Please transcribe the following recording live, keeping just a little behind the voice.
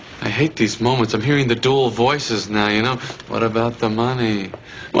hate these moments. I'm hearing the dual voices now, you know. What about the money?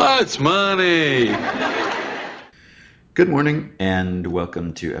 What's money? Good morning, and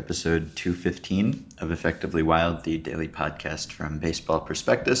welcome to episode 215 of Effectively Wild, the daily podcast from Baseball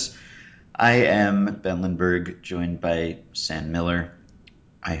Prospectus. I am Ben Lindbergh, joined by Sam Miller.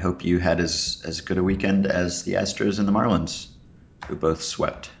 I hope you had as good a weekend as the Astros and the Marlins, who both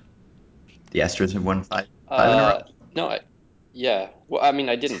swept. The Astros have won five in a row. No, Well, I mean,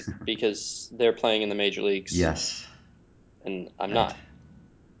 I didn't because they're playing in the major leagues. Yes. And I'm Right. not.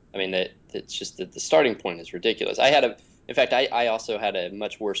 I mean, it's just that the starting point is ridiculous. In fact, I also had a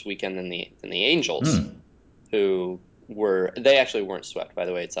much worse weekend than the Angels, who they actually weren't swept, by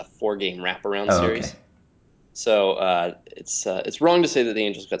the way. It's a 4-game wraparound series. Okay. So it's wrong to say that the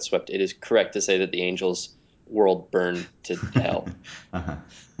Angels got swept. It is correct to say that the Angels' world burned to hell.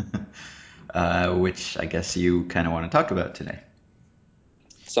 Which I guess you kind of want to talk about today.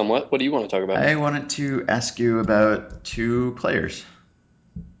 Somewhat. What do you want to talk about? I wanted to ask you about two players.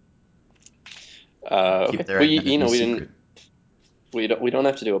 Keep their identity secret. We don't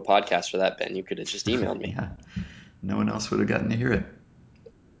have to do a podcast for that, Ben. You could have just emailed me. Yeah. No one else would have gotten to hear it.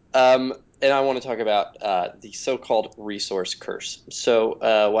 And I want to talk about the so-called resource curse. So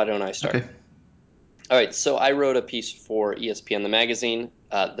why don't I start? Okay. All right. So I wrote a piece for ESPN, the magazine,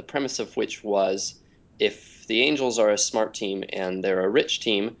 the premise of which was, if the Angels are a smart team and they're a rich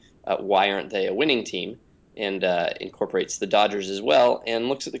team, why aren't they a winning team? And incorporates the Dodgers as well, and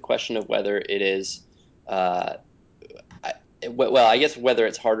looks at the question of whether it is, I guess whether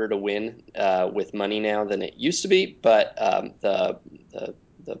it's harder to win with money now than it used to be. But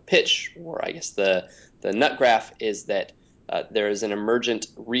the pitch, or I guess the nut graph, is that there is an emergent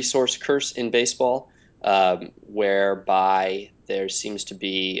resource curse in baseball, whereby there seems to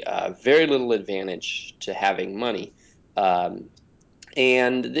be very little advantage to having money.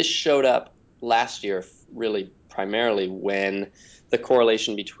 And this showed up last year, really primarily when the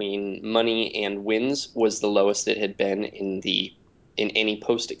correlation between money and wins was the lowest it had been in any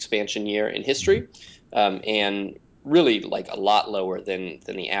post-expansion year in history, and really like a lot lower than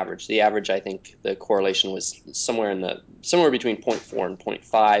the average. The average, I think, the correlation was somewhere between 0.4 and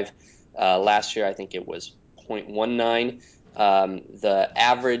 0.5. Last year, I think it was 0.19. The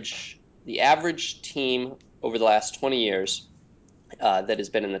average team over the last 20 years that has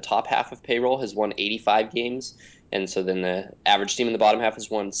been in the top half of payroll has won 85 games. And so then the average team in the bottom half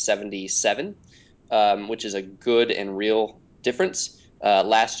has won 77, which is a good and real difference.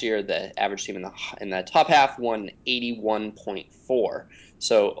 Last year, the average team in the top half won 81.4,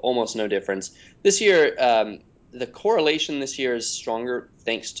 so almost no difference. This year, the correlation this year is stronger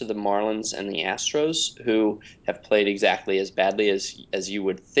thanks to the Marlins and the Astros, who have played exactly as badly as you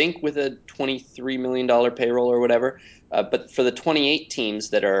would think with a $23 million payroll or whatever. But for the 28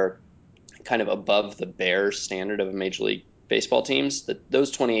 teams that are kind of above the bare standard of a Major League Baseball teams,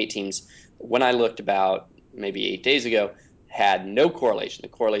 those 28 teams, when I looked about maybe 8 days ago, had no correlation. The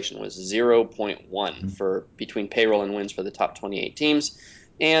correlation was 0.1 for between payroll and wins for the top 28 teams.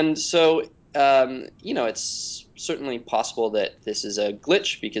 And so, it's certainly possible that this is a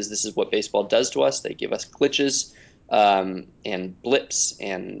glitch, because this is what baseball does to us. They give us glitches and blips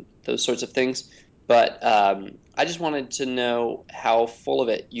and those sorts of things. But I just wanted to know how full of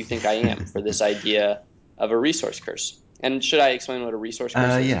it you think I am for this idea of a resource curse. And should I explain what a resource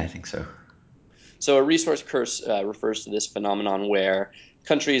curse is? Yeah, I think so. So a resource curse refers to this phenomenon where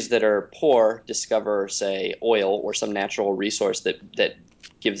countries that are poor discover, say, oil or some natural resource that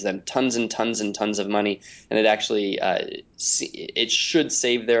gives them tons and tons and tons of money, and it actually it should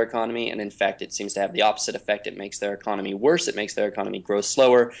save their economy, and in fact it seems to have the opposite effect. It makes their economy worse. It makes their economy grow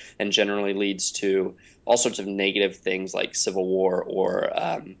slower, and generally leads to all sorts of negative things like civil war or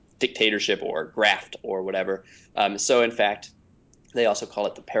dictatorship or graft or whatever. So in fact, they also call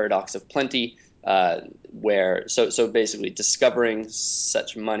it the paradox of plenty, where so basically discovering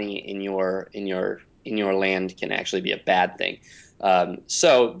such money in your land can actually be a bad thing.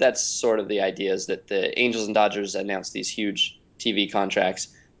 So that's sort of the idea, is that the Angels and Dodgers announced these huge TV contracts,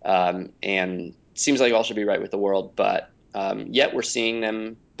 and seems like all should be right with the world, but yet we're seeing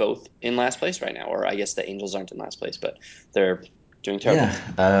them both in last place right now. Or I guess the Angels aren't in last place, but they're doing terrible.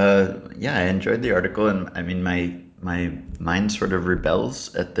 Yeah, I enjoyed the article, and I mean, my mind sort of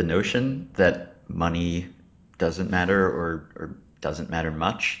rebels at the notion that money doesn't matter or doesn't matter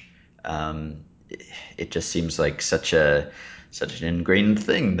much. It just seems like such an ingrained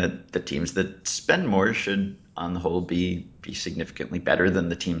thing that the teams that spend more should, on the whole, be significantly better than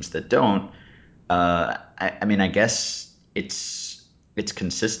the teams that don't. I mean, I guess it's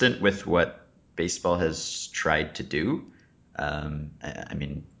consistent with what baseball has tried to do. I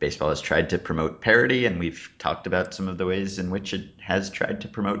mean, baseball has tried to promote parity, and we've talked about some of the ways in which it has tried to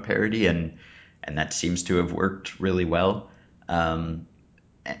promote parity, and that seems to have worked really well. Um,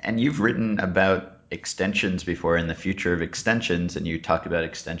 and you've written about extensions before and the future of extensions, and you talk about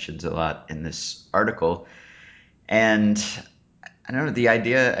extensions a lot in this article. And I don't know, the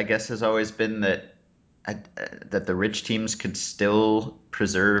idea, I guess, has always been that the rich teams could still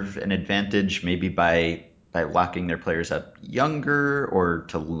preserve an advantage, maybe by locking their players up younger or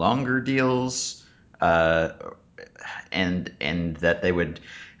to longer deals, uh, and that they would,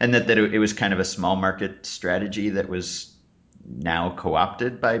 and that it was kind of a small market strategy that was now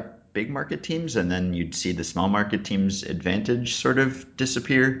co-opted by big market teams, and then you'd see the small market teams' advantage sort of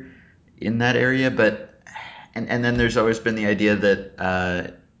disappear in that area. But and then there's always been the idea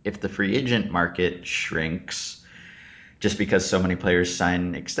that if the free agent market shrinks, just because so many players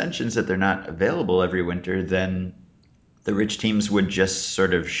sign extensions that they're not available every winter, then the rich teams would just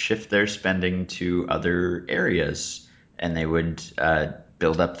sort of shift their spending to other areas, and they would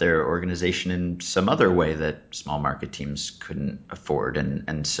build up their organization in some other way that small market teams couldn't afford.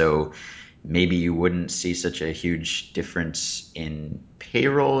 And so maybe you wouldn't see such a huge difference in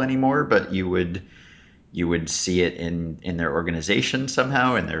payroll anymore, but you would see it in their organization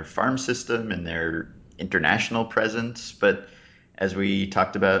somehow, in their farm system, in their international presence. But as we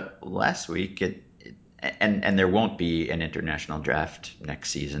talked about last week, and there won't be an international draft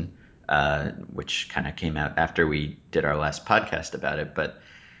next season, which kind of came out after we did our last podcast about it. But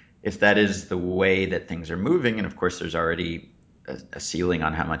if that is the way that things are moving, and of course there's already a ceiling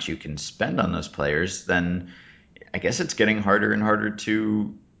on how much you can spend on those players, then I guess it's getting harder and harder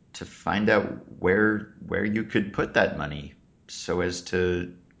to find out where you could put that money so as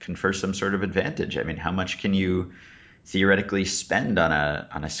to confer some sort of advantage. I mean, how much can you theoretically spend on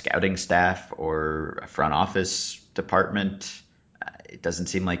a scouting staff or a front office department? It doesn't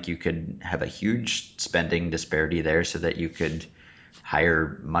seem like you could have a huge spending disparity there, so that you could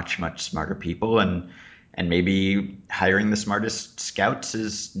hire much smarter people, and maybe hiring the smartest scouts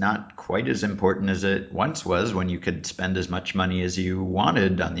is not quite as important as it once was, when you could spend as much money as you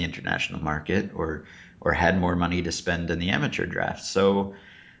wanted on the international market, or had more money to spend in the amateur draft. So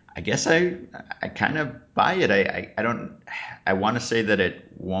I guess I kind of buy it. I don't, I want to say that it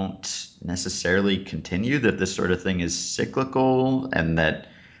won't necessarily continue, that this sort of thing is cyclical, and that,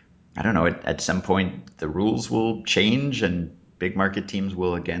 I don't know, at some point the rules will change and big market teams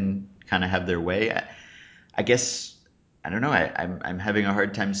will again kind of have their way. I guess, I don't know. I'm having a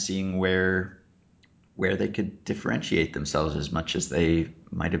hard time seeing where they could differentiate themselves as much as they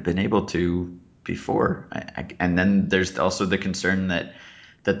might have been able to before. And then there's also the concern that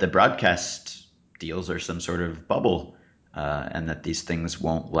the broadcast deals are some sort of bubble, and that these things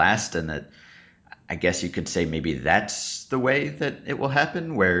won't last, and that I guess you could say maybe that's the way that it will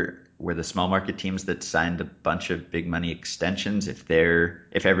happen, where the small market teams that signed a bunch of big money extensions, if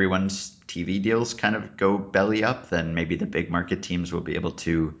everyone's TV deals kind of go belly up, then maybe the big market teams will be able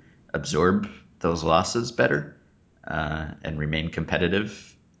to absorb those losses better, and remain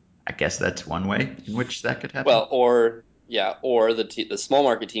competitive. I guess that's one way in which that could happen. Well, or yeah, or the small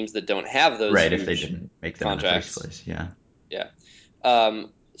market teams that don't have those Right, if they huge didn't make them in the first contracts. place. Yeah. Yeah.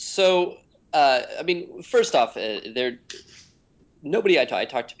 So I mean, first off, there nobody I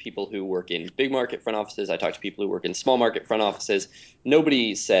talk to people who work in big market front offices. I talk to people who work in small market front offices.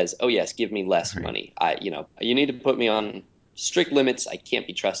 Nobody says, "Oh yes, give me less Right. money. You need to put me on strict limits. I can't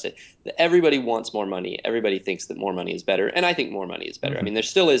be trusted." Everybody wants more money. Everybody thinks that more money is better, and I think more money is better. I mean, Hmm. there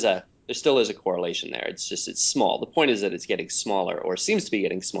still is a correlation there. It's small. The point is that it's getting smaller, or seems to be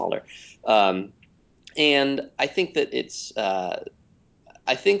getting smaller. And I think that the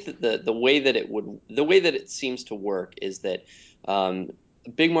way that it seems to work is that um,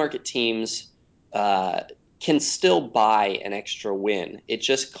 big market teams uh, can still buy an extra win. It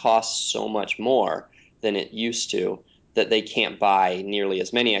just costs so much more than it used to that they can't buy nearly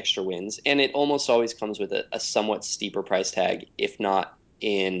as many extra wins, and it almost always comes with a somewhat steeper price tag, if not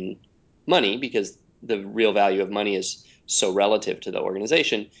in money, because the real value of money is so relative to the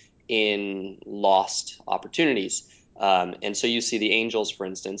organization, in lost opportunities. And so you see the Angels, for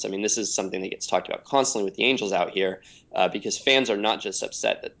instance. I mean, this is something that gets talked about constantly with the Angels out here, because fans are not just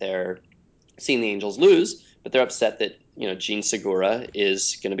upset that they're seeing the Angels lose, but they're upset that Gene Segura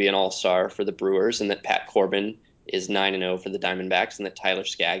is going to be an all-star for the Brewers, and that Pat Corbin is 9-0 for the Diamondbacks, and that Tyler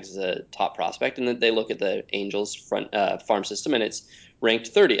Skaggs is a top prospect, and that they look at the Angels front farm system and it's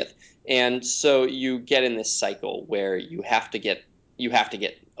ranked 30th. And so you get in this cycle where you have to get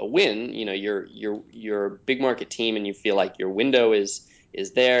a win. You're a big market team, and you feel like your window is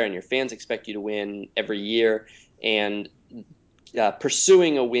there, and your fans expect you to win every year. and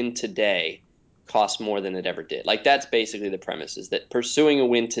pursuing a win today costs more than it ever did. Like that's basically the premise, is that pursuing a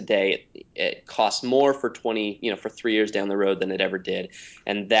win today, it costs more for 3 years down the road than it ever did.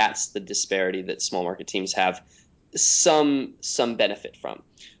 And that's the disparity that small market teams have some benefit from.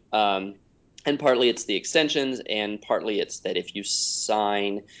 And partly it's the extensions, and partly it's that if you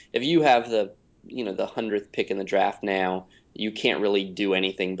have the 100th pick in the draft now, you can't really do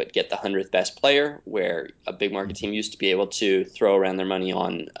anything but get the 100th best player, where a big market team used to be able to throw around their money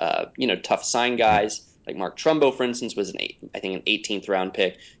on, tough sign guys. Like Mark Trumbo, for instance, was I think an 18th round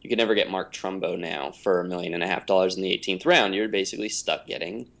pick. You could never get Mark Trumbo now for $1.5 million in the 18th round. You're basically stuck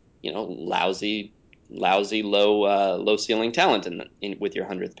getting, lousy low ceiling talent with your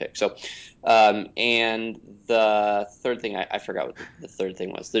 100th pick. So, and the third thing, I forgot what the third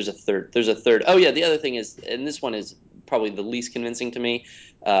thing was. There's a third. Oh yeah, the other thing is, and this one is probably the least convincing to me.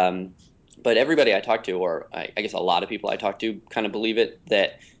 But everybody I talk to, or I guess a lot of people I talk to, kind of believe it,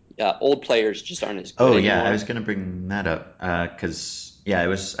 that old players just aren't as good Oh anymore. yeah, I was gonna bring that up because yeah, I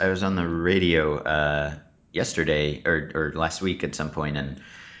was on the radio yesterday or last week at some point,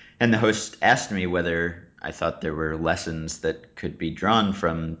 and the host asked me whether I thought there were lessons that could be drawn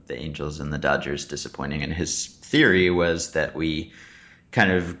from the Angels and the Dodgers disappointing, and his theory was that we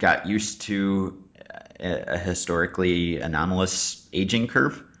kind of got used to a historically anomalous aging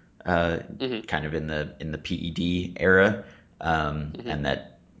curve, kind of in the PED era, and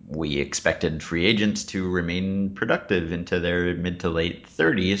that we expected free agents to remain productive into their mid to late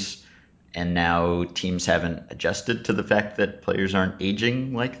 30s, and now teams haven't adjusted to the fact that players aren't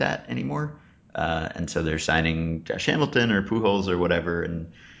aging like that anymore, and so they're signing Josh Hamilton or Pujols or whatever,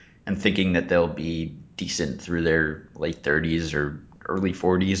 and thinking that they'll be decent through their late 30s or early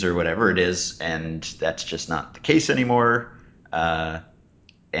 40s or whatever it is, and that's just not the case anymore.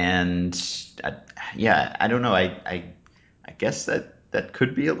 And I don't know. I guess that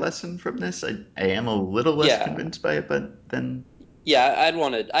could be a lesson from this. I am a little less Yeah, convinced by it, but then yeah,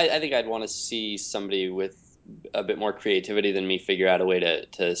 I think I'd want to see somebody with a bit more creativity than me figure out a way to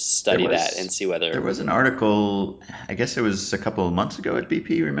there study that and was see there whether. was an article. I guess it was a couple of months ago at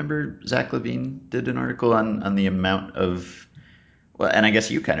BP. Remember Zach Levine did an article on the amount of, well, and I guess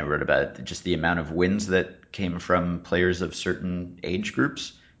you kind of wrote about it, just the amount of wins that came from players of certain age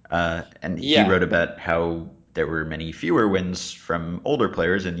groups. And he Yeah, wrote about how there were many fewer wins from older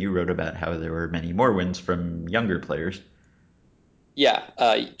players, and you wrote about how there were many more wins from younger players. yeah.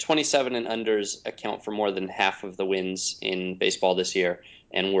 27 and unders account for more than half of the wins in baseball this year,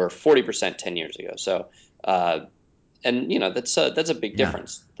 and were 40% 10 years ago. So, uh, and that's a big Yeah,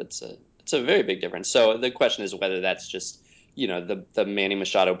 difference. It's a very big difference. So the question is whether that's just the Manny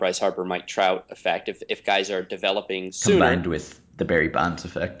Machado, Bryce Harper, Mike Trout effect. If guys are developing combined sooner, with the Barry Bonds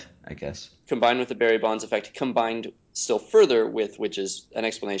effect, I guess. combined with the Barry Bonds effect, combined still further with, which is an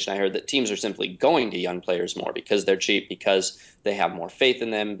explanation I heard, that teams are simply going to young players more because they're cheap, because they have more faith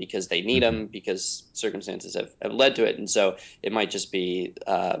in them, because they need Hmm. them, because circumstances have led to it. And so it might just be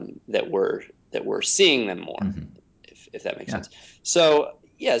that we're seeing them more, Hmm. if that makes Yeah, sense. So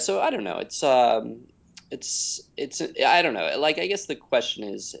yeah, so I don't know. It's I don't know. Like I guess the question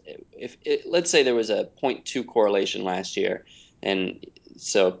is, if let's say there was a zero point 0.2 correlation last year, and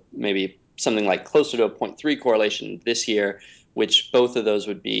so maybe something like closer to a zero point 0.3 correlation this year, which both of those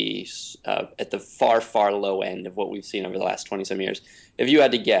would be at the far low end of what we've seen over the last 20 some years. If you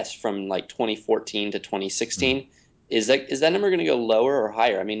had to guess from like 2014 to mm, 2016, is that number going to go lower or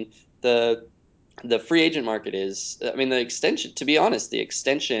higher? I mean, the free agent market is, I mean, the extension, to be honest, the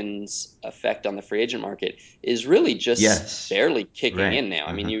extensions effect on the free agent market is really just yes, barely kicking right. in now.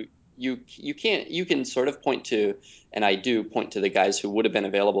 I mean, Uh-huh. you can sort of point to, and I do point to, the guys who would have been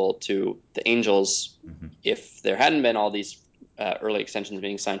available to the Angels Hmm. if there hadn't been all these early extensions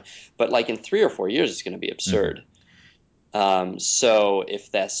being signed. But like in 3 or 4 years, it's going to be Hmm. absurd. So if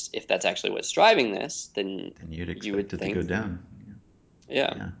that's actually what's driving this, then Then you'd you expect would it to go think, down.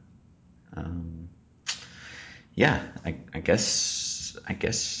 yeah. Yeah. Um, yeah, I guess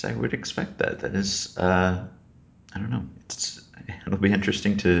I would expect that. That is, I don't know. It'll be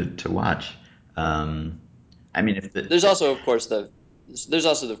interesting to watch. Um, I mean, if the There's also, of course, the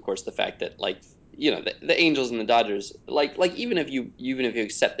fact that, like, the Angels and the Dodgers, like even if you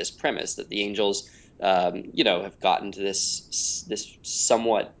accept this premise that the Angels have gotten to this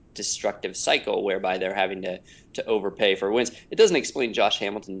somewhat destructive cycle whereby they're having to overpay for wins, it doesn't explain Josh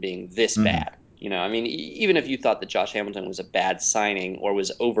Hamilton being this Mhm. bad. I mean, even if you thought that Josh Hamilton was a bad signing or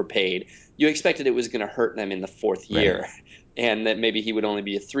was overpaid, you expected it was going to hurt them in the fourth Right. year, and that maybe he would only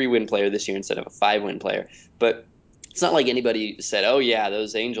be a 3-win player this year instead of a 5-win player. But It's not like anybody said, "Oh yeah,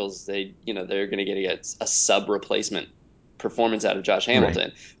 those Angels, they're going to get a sub replacement performance out of Josh Right.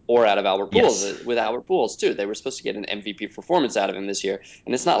 Hamilton or out of Albert Pujols." Yes. With Albert Pujols too, they were supposed to get an MVP performance out of him this year,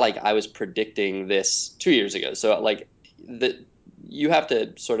 and it's not like I was predicting this 2 years ago. So like the you have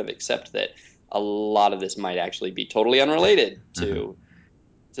to sort of accept that a lot of this might actually be totally unrelated Uh-huh.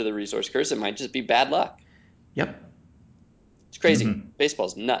 to the resource curse. It might just be bad luck. Yep. It's crazy. Mm-hmm.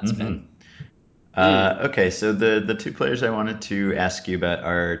 Baseball's nuts, man. Mm-hmm. Mm. Okay, so the two players I wanted to ask you about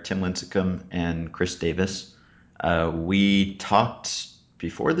are Tim Lincecum and Chris Davis. We talked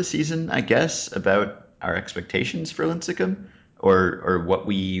before the season, I guess, about our expectations for Lincecum, or what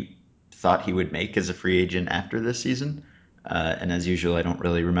we thought he would make as a free agent after this season. And as usual, I don't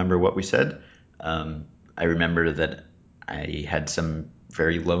really remember what we said. I remember that I had some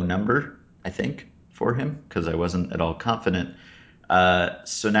very low number, I think, for him because I wasn't at all confident.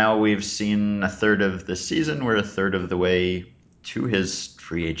 So now we've seen a third of the season. We're a third of the way to his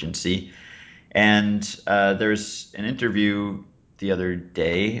free agency. And there's an interview the other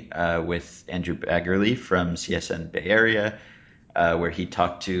day with Andrew Baggerly from CSN Bay Area, where he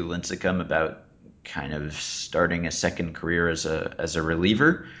talked to Lincecum about kind of starting a second career as a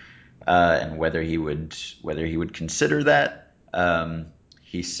reliever, and whether he would consider that.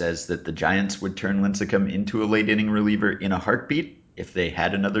 He says that the Giants would turn Lincecum into a late inning reliever in a heartbeat if they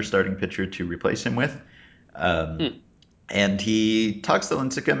had another starting pitcher to replace him with. Um, Hmm. and he talks to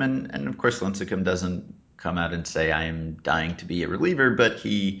Lincecum, and of course Lincecum doesn't come out and say I'm dying to be a reliever, but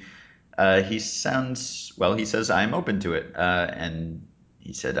he sounds well. He says I'm open to it, and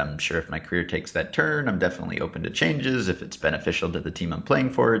he said I'm sure if my career takes that turn, I'm definitely open to changes if it's beneficial to the team I'm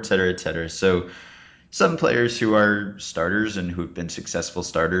playing for, et cetera, et cetera. So some players who are starters and who've been successful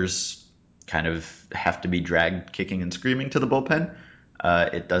starters kind of have to be dragged kicking and screaming to the bullpen.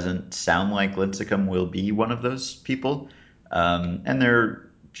 It doesn't sound like Lincecum will be one of those people. And there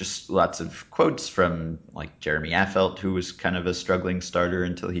are just lots of quotes from like Jeremy Affeldt, who was kind of a struggling starter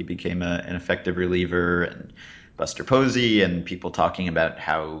until he became an effective reliever, and Buster Posey, and people talking about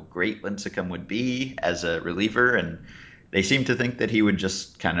how great Lincecum would be as a reliever. And they seem to think that he would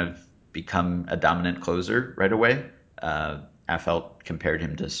just kind of become a dominant closer right away. Affeldt compared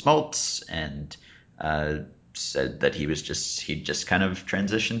him to Smoltz and uh, said that he'd just kind of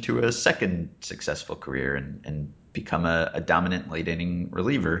transition to a second successful career and become a dominant late inning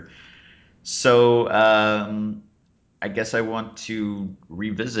reliever. So I guess I want to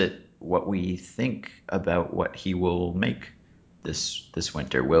revisit what we think about what he will make this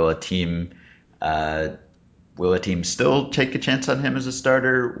winter. Uh, Will a team still take a chance on him as a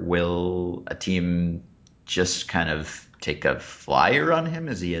starter? Will a team just kind of take a flyer on him?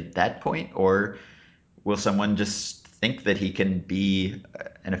 Is he at that point? Or will someone just think that he can be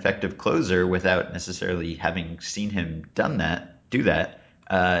an effective closer without necessarily having seen him do that,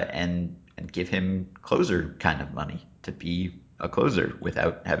 and give him closer kind of money to be a closer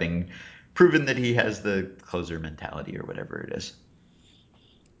without having proven that he has the closer mentality or whatever it is?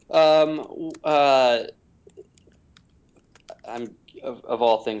 Um, uh, I'm of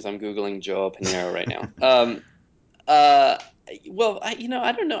all things, I'm Googling Joe Pinheiro right now. Uh, well, I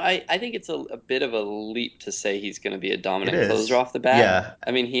don't know. I think it's a bit of a leap to say he's going to be a It dominant closer is. off the bat. Yeah.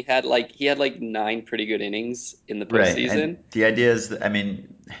 I mean, he had like nine pretty good innings in the Right. postseason. And the idea is that, I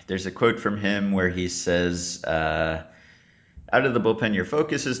mean, there's a quote from him where he says, out of the bullpen, your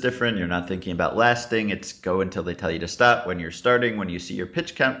focus is different. You're not thinking about lasting. It's go until they tell you to stop. When you're starting, when you see your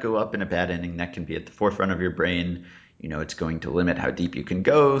pitch count go up in a bad inning, that can be at the forefront of your brain. You know, it's going to limit how deep you can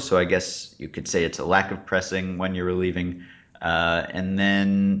go. So I guess you could say it's a lack of pressing when you're relieving. And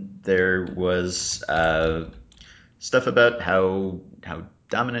then there was stuff about how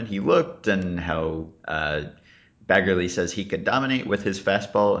dominant he looked and how Baggerly says he could dominate with his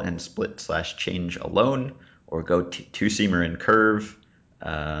fastball and split slash change alone, or go two seamer and curve.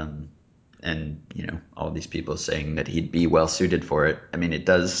 Um, and all these people saying that he'd be well suited for it. I mean, it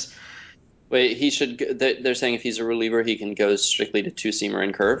does. Wait, he should. They're saying if he's a reliever, he can go strictly to two seamer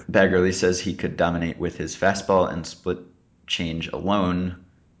and curve. Baggerly says he could dominate with his fastball and split change alone,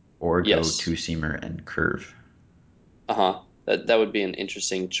 or go two Yes. seamer and curve. Uh-huh. That would be an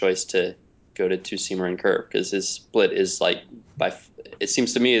interesting choice to go to two seamer and curve because his split is like it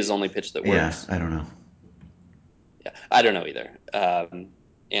seems to me his only pitch that Yeah, works. I don't know. Yeah, I don't know either.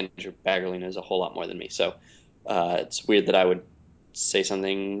 Andrew Baggerly knows a whole lot more than me, so it's weird that I would say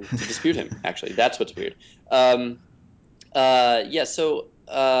something to dispute him. Actually, that's what's weird. Um, yeah, so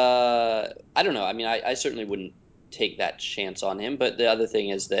I don't know. I mean, I certainly wouldn't take that chance on him. But the other thing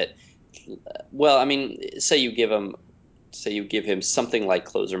is that, well, I mean, say you give him something like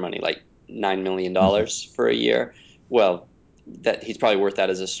closer money, like $9 million for a year. Well, that he's probably worth that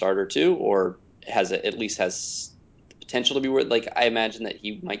as a starter too, or at least has the potential to be worth. Like I imagine that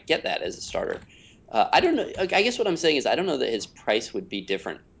he might get that as a starter. I don't know. I guess what I'm saying is I don't know that his price would be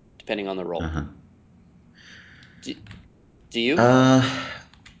different depending on the role. Uh-huh. Do, do you? Uh,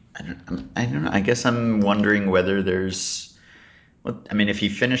 I don't know. I guess I'm wondering whether there's. Well, I mean, if he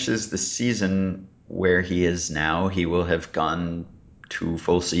finishes the season where he is now, he will have gone 2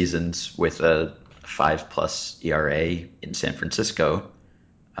 full seasons with a 5+ ERA in San Francisco.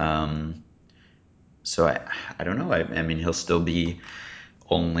 Um, so I don't know. I mean, he'll still be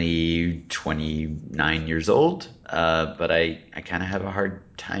only 29 years old, but I kind of have a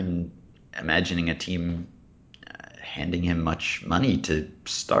hard time imagining a team handing him much money to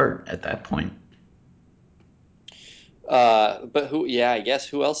start at that point. But who? Yeah, I guess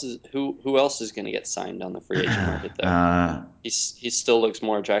who else is going to get signed on the free agent market though? uh, He still looks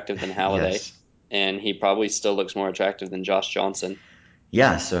more attractive than Halladay, yes. and he probably still looks more attractive than Josh Johnson.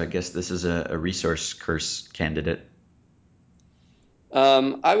 Yeah, so I guess this is a resource curse candidate.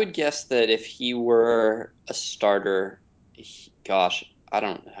 I would guess that if he were a starter, gosh, I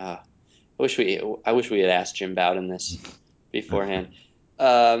don't. I wish we had asked Jim Bowden this beforehand.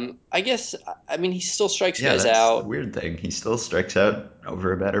 I guess I mean he still strikes Yeah, guys that's the out. weird thing. He still strikes out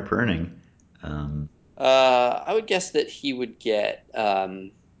over a batter per inning. Um, I would guess that he would get.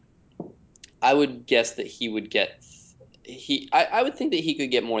 I would guess that he would get. I would think that he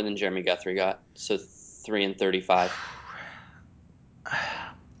could get more than Jeremy Guthrie got. So 3 and 35.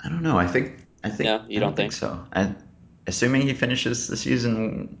 I don't know. No, you I don't don't think think? so. Assuming he finishes the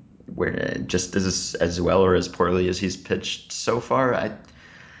season where just as well or as poorly as he's pitched so far, I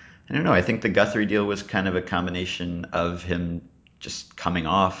don't know. I think the Guthrie deal was kind of a combination of him just coming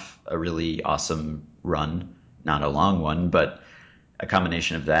off a really awesome run, not a long one, but a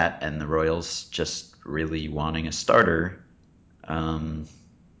combination of that and the Royals just really wanting a starter. Um,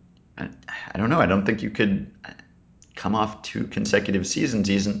 I, I don't know. I don't think you could come off 2 consecutive seasons,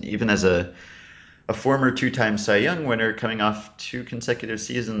 even as a former 2-time Cy Young winner coming off 2 consecutive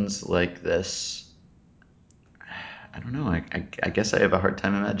seasons like this. I don't know. I guess I have a hard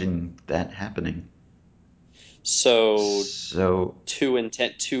time imagining that happening. So So,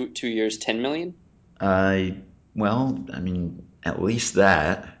 2 years, 10 million. I, well, I mean, at least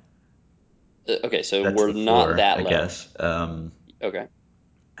that. Okay, so That's we're the not floor, I that low. guess. Okay.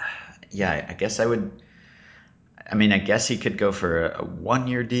 Yeah, I guess I would. I mean, I guess he could go for a 1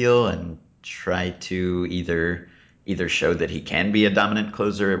 year deal and try to either show that he can be a dominant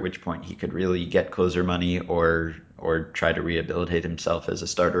closer, at which point he could really get closer money, or try to rehabilitate himself as a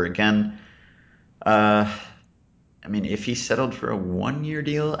starter again. Uh, I mean, if he settled for a 1 year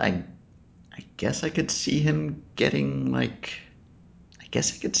deal, I guess I could see him getting like I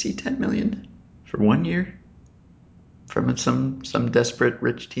guess I could see 10 million for 1 year from some desperate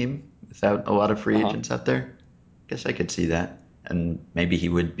rich team without a lot of free Uh-huh. agents out there. Guess I could see that. And maybe he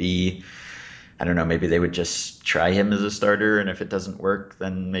would be, I don't know, maybe they would just try him as a starter, and if it doesn't work,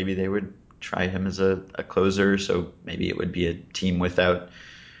 then maybe they would try him as a closer. So maybe it would be a team without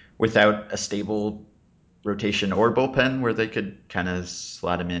a stable rotation or bullpen where they could kind of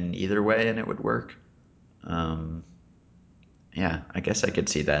slot him in either way and it would work. Um, yeah, I guess I could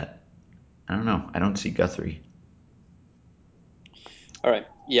see that. I don't know. I don't see Guthrie. All right.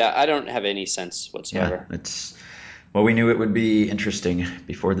 Yeah, I don't have any sense Yeah, whatsoever. it's well, we knew it would be interesting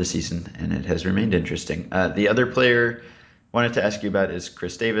before the season, and it has remained interesting. The other player I wanted to ask you about is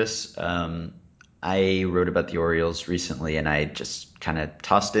Chris Davis. I wrote about the Orioles recently, and I just kind of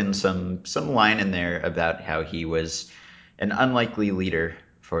tossed in some line in there about how he was an unlikely leader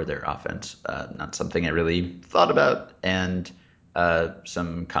for their offense. Not something I really thought about, and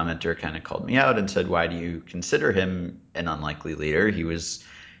some commenter kind of called me out and said, "Why do you consider him an unlikely leader? He was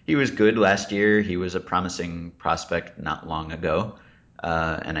good last year. He was a promising prospect not long ago."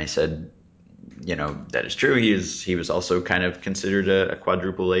 And I said, that is true. He was also kind of considered a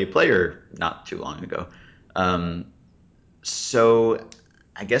quadruple A player not too long ago. Um, so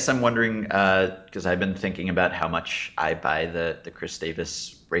I guess I'm wondering because I've been thinking about how much I buy the Chris Davis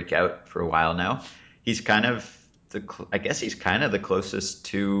breakout for a while now. He's kind of I guess he's kind of the closest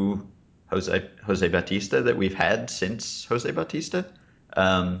to Jose Bautista that we've had since Jose Bautista.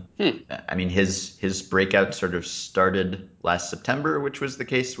 Hmm. I mean, his breakout sort of started last September, which was the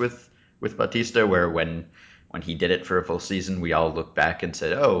case with Bautista, where when he did it for a full season, we all looked back and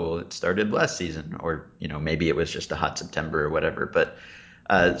said, "Oh, well, it started last season," or maybe it was just a hot September or whatever. But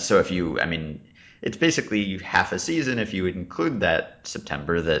so I mean, it's basically half a season if you would include that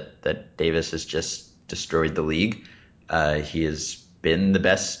September that Davis has just destroyed the league. He has been the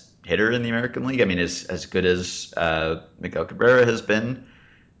best hitter in the American League. I mean, as good as Miguel Cabrera has been,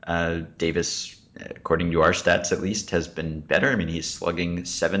 Davis, according to our stats at least, has been better. I mean, he's slugging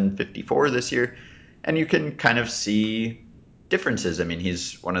 754 this year, and you can kind of see differences. I mean,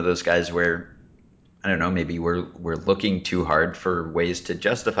 he's one of those guys where I don't know, maybe we're looking too hard for ways to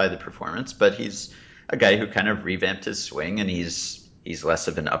justify the performance, but he's a guy who kind of revamped his swing, and he's less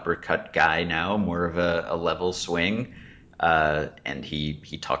of an uppercut guy now, more of a level swing. And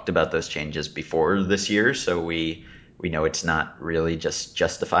he talked about those changes before this year, so we know it's not really just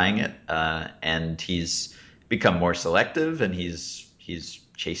justifying it. And he's become more selective, and he's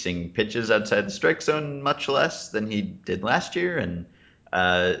chasing pitches outside the strike zone much less than he did last year, and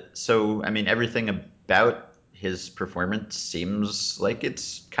so, I mean, everything about his performance seems like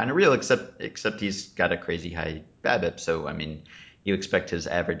it's kind of real, except he's got a crazy high BABIP. So, I mean, you expect his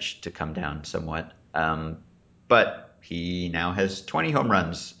average to come down somewhat. But he now has 20 home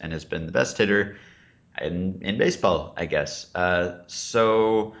runs and has been the best hitter in baseball, I guess.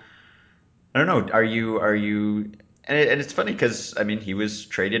 So I don't know. Are you? And it's funny because I mean he was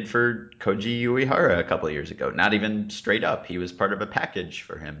traded for Koji Uehara a couple of years ago. Not even straight up. He was part of a package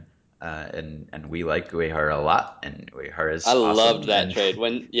for him. And we like Uehara a lot, and Uehara I is loved awesome. that And trade.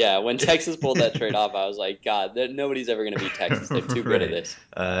 When Texas pulled that trade off, I was like, God, nobody's ever going to beat Texas. They're too good at right. this.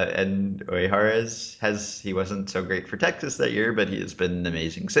 And Uehara has he wasn't so great for Texas that year, but he has been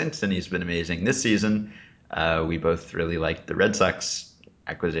amazing since, and he's been amazing this season. We both really liked the Red Sox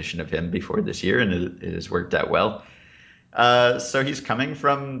acquisition of him before this year, and it has worked out well. So he's coming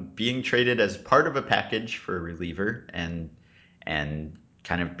from being traded as part of a package for a reliever and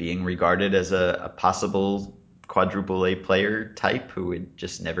kind of being regarded as a possible quadruple A player type who would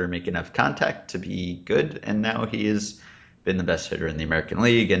just never make enough contact to be good. And now he has been the best hitter in the American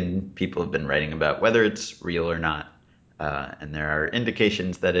League, and people have been writing about whether it's real or not. And there are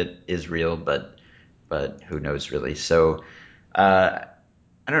indications that it is real, but who knows really. So I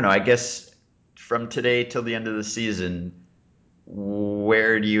don't know. I guess from today till the end of the season,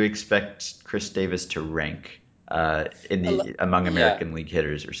 where do you expect Chris Davis to rank in the among Yeah. American League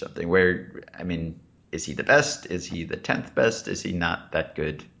hitters or something? Where I mean, is he the best? Is he the 10th best? Is he not that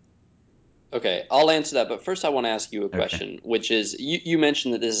good? Okay, I'll answer that, but first I want to ask you a Okay. question, which is you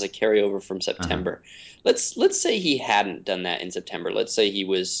mentioned that this is a carryover from Uh-huh. September. Let's say he hadn't done that in September. Let's say he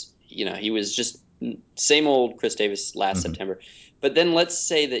was just same old Chris Davis last Hmm. September. But then let's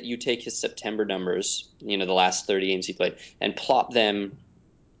say that you take his September numbers, the last 30 games he played, and plot them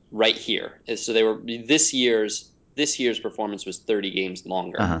right here. So they were this year's performance was 30 games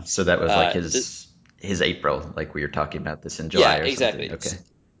longer. Uh-huh. So that was like Uh, his April, like we were talking about this in July yeah, or something. exactly. Okay.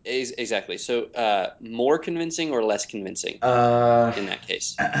 Exactly. So, more convincing or less convincing Uh, in that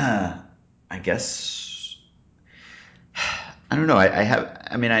case? I guess I don't know.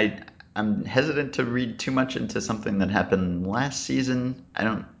 I mean, I'm hesitant to read too much into something that happened last season. I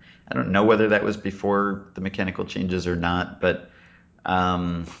don't know whether that was before the mechanical changes or not, but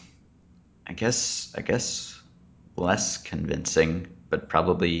um, I guess less convincing, but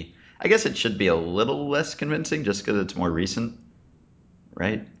probably, I guess it should be a little less convincing just because it's more recent,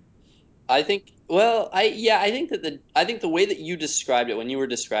 right? I think. Well, I think the way that you described it when you were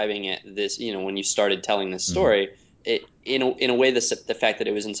describing it, when you started telling this Hmm. story, in a way the fact that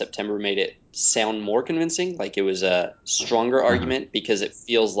it was in September made it sound more convincing, like it was a stronger Uh-huh. argument because it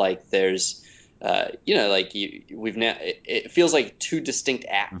feels like there's, like we've now it feels like two distinct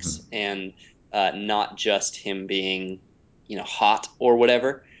acts Hmm. and not just him being, hot or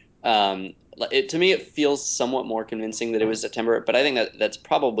whatever. To me, it feels somewhat more convincing that it was September, but I think that's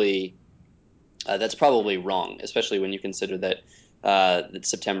probably wrong, especially when you consider that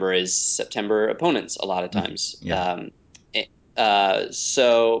September is September opponents a lot of Hmm. times. Yeah.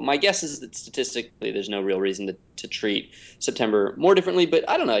 So my guess is that statistically, there's no real reason to treat September more differently. But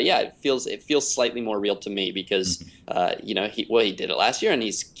I don't know. Yeah, it feels slightly more real to me because Hmm. he did it last year and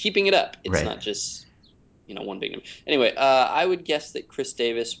he's keeping it up. It's Right. not just one big number. Anyway, I would guess that Chris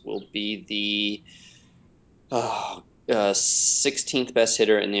Davis will be the 16th best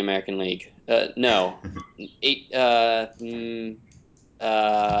hitter in the American League. No, eight.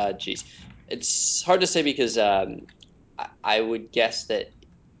 Geez, it's hard to say because I would guess that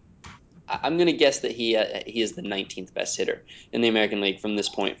I'm going to guess that he is the 19th best hitter in the American League from this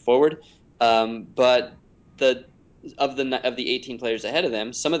point forward. But the of the 18 players ahead of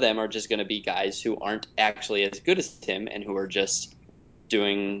them, some of them are just going to be guys who aren't actually as good as him and who are just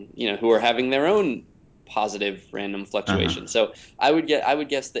who are having their own positive random Uh-huh. fluctuation. So I would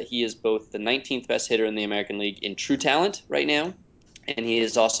guess that he is both the 19th best hitter in the American League in true talent right now, and he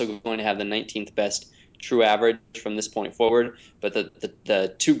is also going to have the 19th best true average from this point forward, but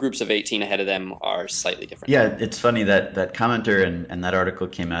the two groups of 18 ahead of them are slightly different. Yeah, it's funny that that commenter and that article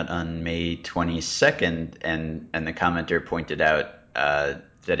came out on May 22nd, and the commenter pointed out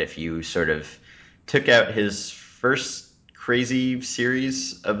that if you sort of took out his first crazy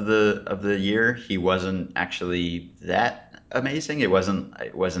series of the year, he wasn't actually that amazing. It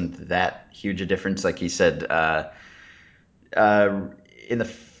wasn't that huge a difference. Like he said, uh, in the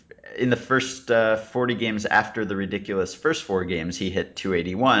in the first 40 games after the ridiculous first 4 games, he hit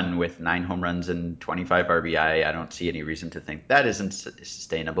 281 with 9 home runs and 25 RBI. I don't see any reason to think that isn't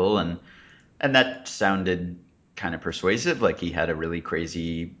sustainable, and that sounded kind of persuasive. Like he had a really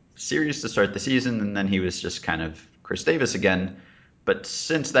crazy series to start the season, and then he was just kind of Chris Davis again. But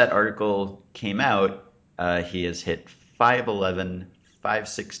since that article came out, he has hit 511,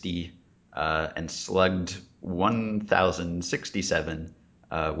 560, and slugged 1,067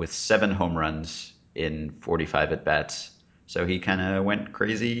 with 7 home runs in 45 at bats. So he kind of went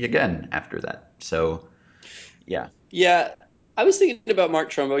crazy again after that. So, yeah. Yeah, I was thinking about Mark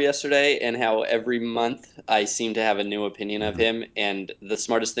Trumbo yesterday and how every month I seem to have a new opinion of him. And the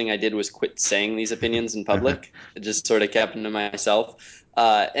smartest thing I did was quit saying these opinions in public. It just sort of kept them to myself.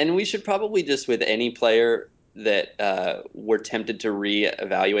 And we should probably just, with any player that we're tempted to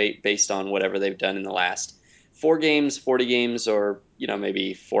reevaluate based on whatever they've done in the last 4 games, 40 games, or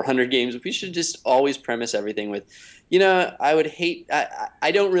maybe 400 games, we should just always premise everything with, I would hate.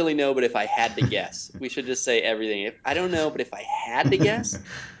 I don't really know, but if I had to guess, we should just say everything. If I don't know, but if I had to guess,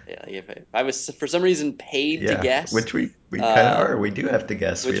 yeah, if I was for some reason paid to Yeah, guess, which we kind of are. um, We do have to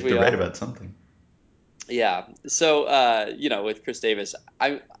guess. We which have to we write are, about something. yeah. So with Chris Davis,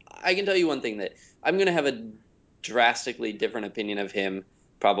 I can tell you one thing that I'm going to have a drastically different opinion of him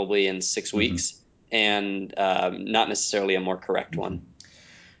probably in 6 Hmm. weeks, and not necessarily a more correct Hmm. one.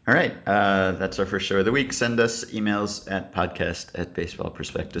 All right. That's our first show of the week. Send us emails at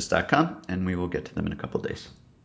podcast@baseballprospectus.com, and we will get to them in a couple days.